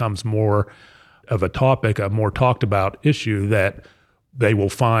this becomes more of a topic, a more talked about issue, that they will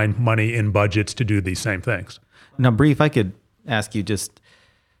find money in budgets to do these same things. Now, Bree, if I could ask you just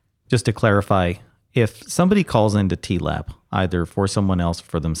to clarify, if somebody calls into TLAP, either for someone else or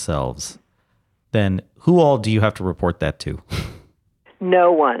for themselves, then who all do you have to report that to?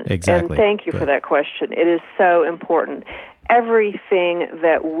 No one. Exactly. And thank you for that question. It is so important. Everything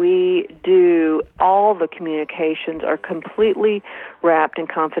that we do, all the communications are completely wrapped in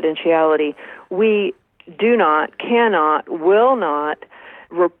confidentiality. We do not, cannot, will not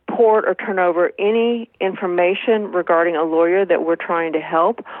report or turn over any information regarding a lawyer that we're trying to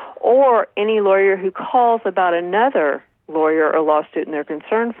help, or any lawyer who calls about another lawyer or law student they're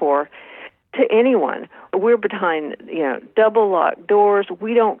concerned for, to anyone. We're behind, double locked doors.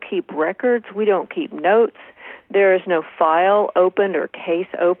 We don't keep records. We don't keep notes. There is no file opened or case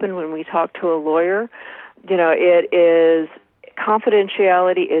open when we talk to a lawyer. It is,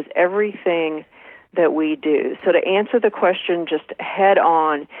 confidentiality is everything that we do. So to answer the question just head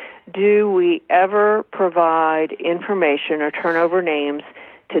on, do we ever provide information or turn over names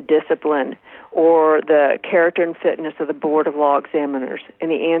to discipline or the character and fitness of the Board of Law Examiners?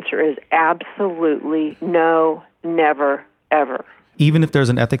 And the answer is absolutely no, never, ever. Even if there's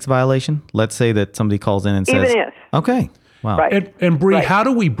an ethics violation? Let's say that somebody calls in and says... Even if. Okay. Wow. Right. And Bree, Right. How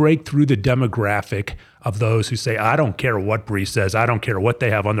do we break through the demographic of those who say, I don't care what Bree says, I don't care what they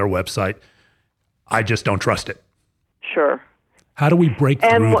have on their website, I just don't trust it? Sure. How do we break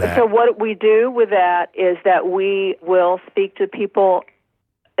through that? So what we do with that is that we will speak to people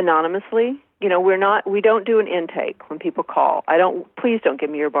anonymously we don't do an intake when people call. Please don't give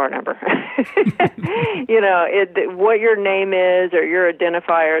me your bar number. What your name is or your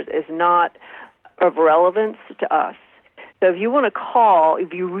identifiers is not of relevance to us. So if you want to call,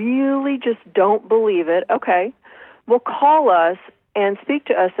 if you really just don't believe it, okay, well, call us and speak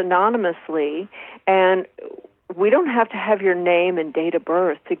to us anonymously, and we don't have to have your name and date of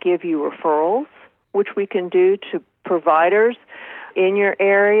birth to give you referrals, which we can do to providers in your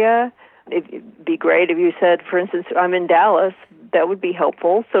area. It'd be great if you said, for instance, I'm in Dallas. That would be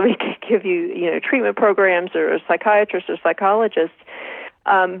helpful. So we could give you, treatment programs or a psychiatrist or psychologist.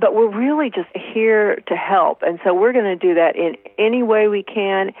 But we're really just here to help. And so we're going to do that in any way we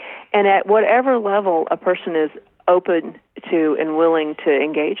can and at whatever level a person is open to and willing to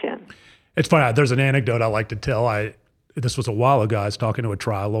engage in. It's funny. There's an anecdote I like to tell. This was a while ago. I was talking to a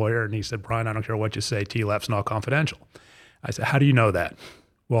trial lawyer, and he said, "Brian, I don't care what you say, TLAP's not confidential." I said, "How do you know that?"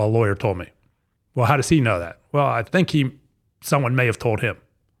 "Well, a lawyer told me." "Well, how does he know that?" "Well, I think someone may have told him."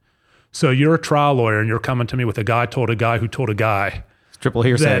 So you're a trial lawyer, and you're coming to me with a guy told a guy who told a guy triple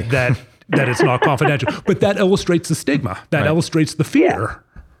hearsay that it's not confidential. But that illustrates the stigma. That illustrates the fear. Yeah.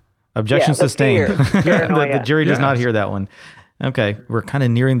 Objection sustained. The jury does not hear that one. Okay, we're kind of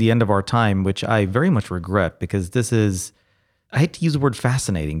nearing the end of our time, which I very much regret because this is, I hate to use the word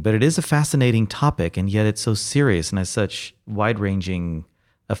fascinating, but it is a fascinating topic, and yet it's so serious and has such wide-ranging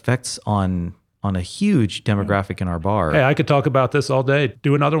effects on a huge demographic in our bar. Hey, I could talk about this all day.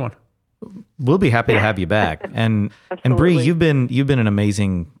 Do another one. We'll be happy to have you back. And Bree, you've been an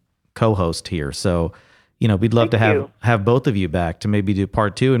amazing co-host here. So, we'd love to have both of you back to maybe do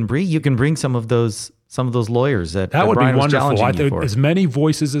part 2. And Bree, you can bring some of those lawyers that would Brian be wonderful. Was challenging you for. As many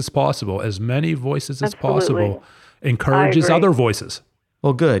voices as possible. Possible encourages other voices.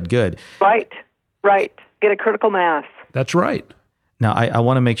 Well, good. Right. Get a critical mass. That's right. Now, I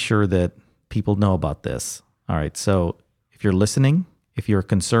want to make sure that people know about this. All right. So if you're listening, if you're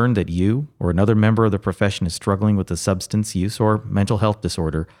concerned that you or another member of the profession is struggling with a substance use or mental health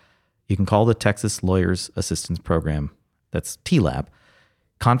disorder, you can call the Texas Lawyers Assistance Program, that's TLAP,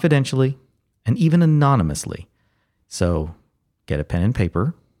 confidentially and even anonymously. So get a pen and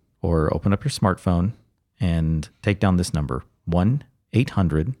paper or open up your smartphone and take down this number,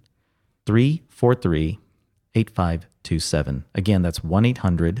 1-800-343-8527. Again, that's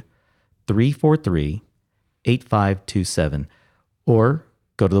 1-800-343-8527. Or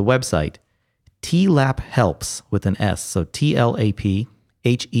go to the website, TLAP Helps with an S, so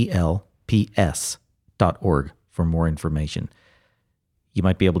TLAPHELPS.org for more information. You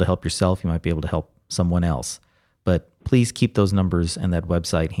might be able to help yourself. You might be able to help someone else. But please keep those numbers and that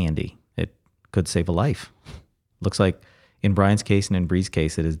website handy. It could save a life. Looks like in Brian's case and in Bree's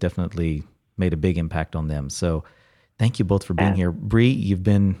case, it has definitely made a big impact on them. So thank you both for being here. Bree, you've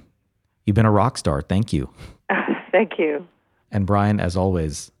been a rock star. Thank you. Thank you. And Brian, as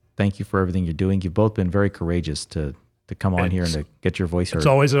always, thank you for everything you're doing. You've both been very courageous to come on here and to get your voice heard. It's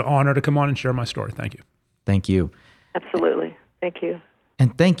always an honor to come on and share my story. Thank you. Thank you. Absolutely. Thank you.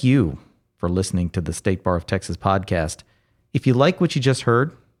 And thank you for listening to the State Bar of Texas podcast. If you like what you just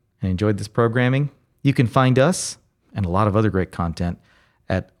heard and enjoyed this programming, you can find us and a lot of other great content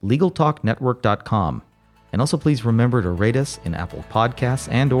at LegalTalkNetwork.com. And also please remember to rate us in Apple Podcasts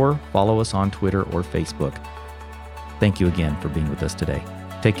and or follow us on Twitter or Facebook. Thank you again for being with us today.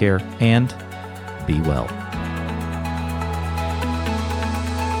 Take care and be well.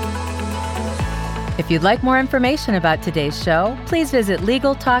 If you'd like more information about today's show, please visit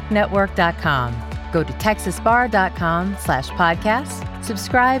LegalTalkNetwork.com. Go to TexasBar.com/podcast,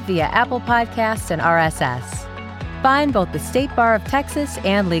 subscribe via Apple Podcasts and RSS. Find both the State Bar of Texas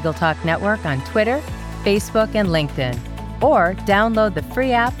and Legal Talk Network on Twitter, Facebook, and LinkedIn. Or download the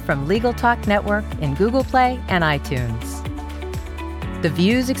free app from Legal Talk Network in Google Play and iTunes. The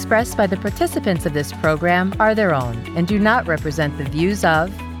views expressed by the participants of this program are their own and do not represent the views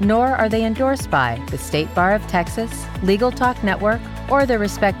of, nor are they endorsed by, the State Bar of Texas, Legal Talk Network, or their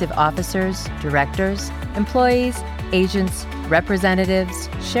respective officers, directors, employees, agents, representatives,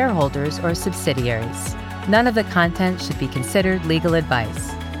 shareholders, or subsidiaries. None of the content should be considered legal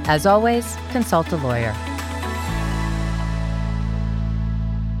advice. As always, consult a lawyer.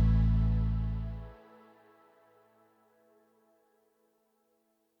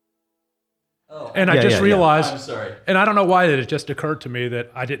 And I just realized, I'm sorry. And I don't know why it just occurred to me that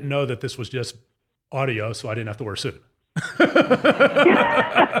I didn't know that this was just audio, so I didn't have to wear a suit.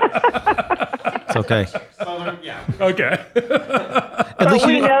 It's okay. Okay. At least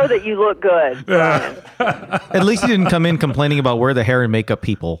we know that you look good. At least you didn't come in complaining about where the hair and makeup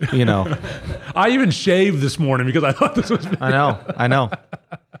people, I even shaved this morning because I thought this was... I know.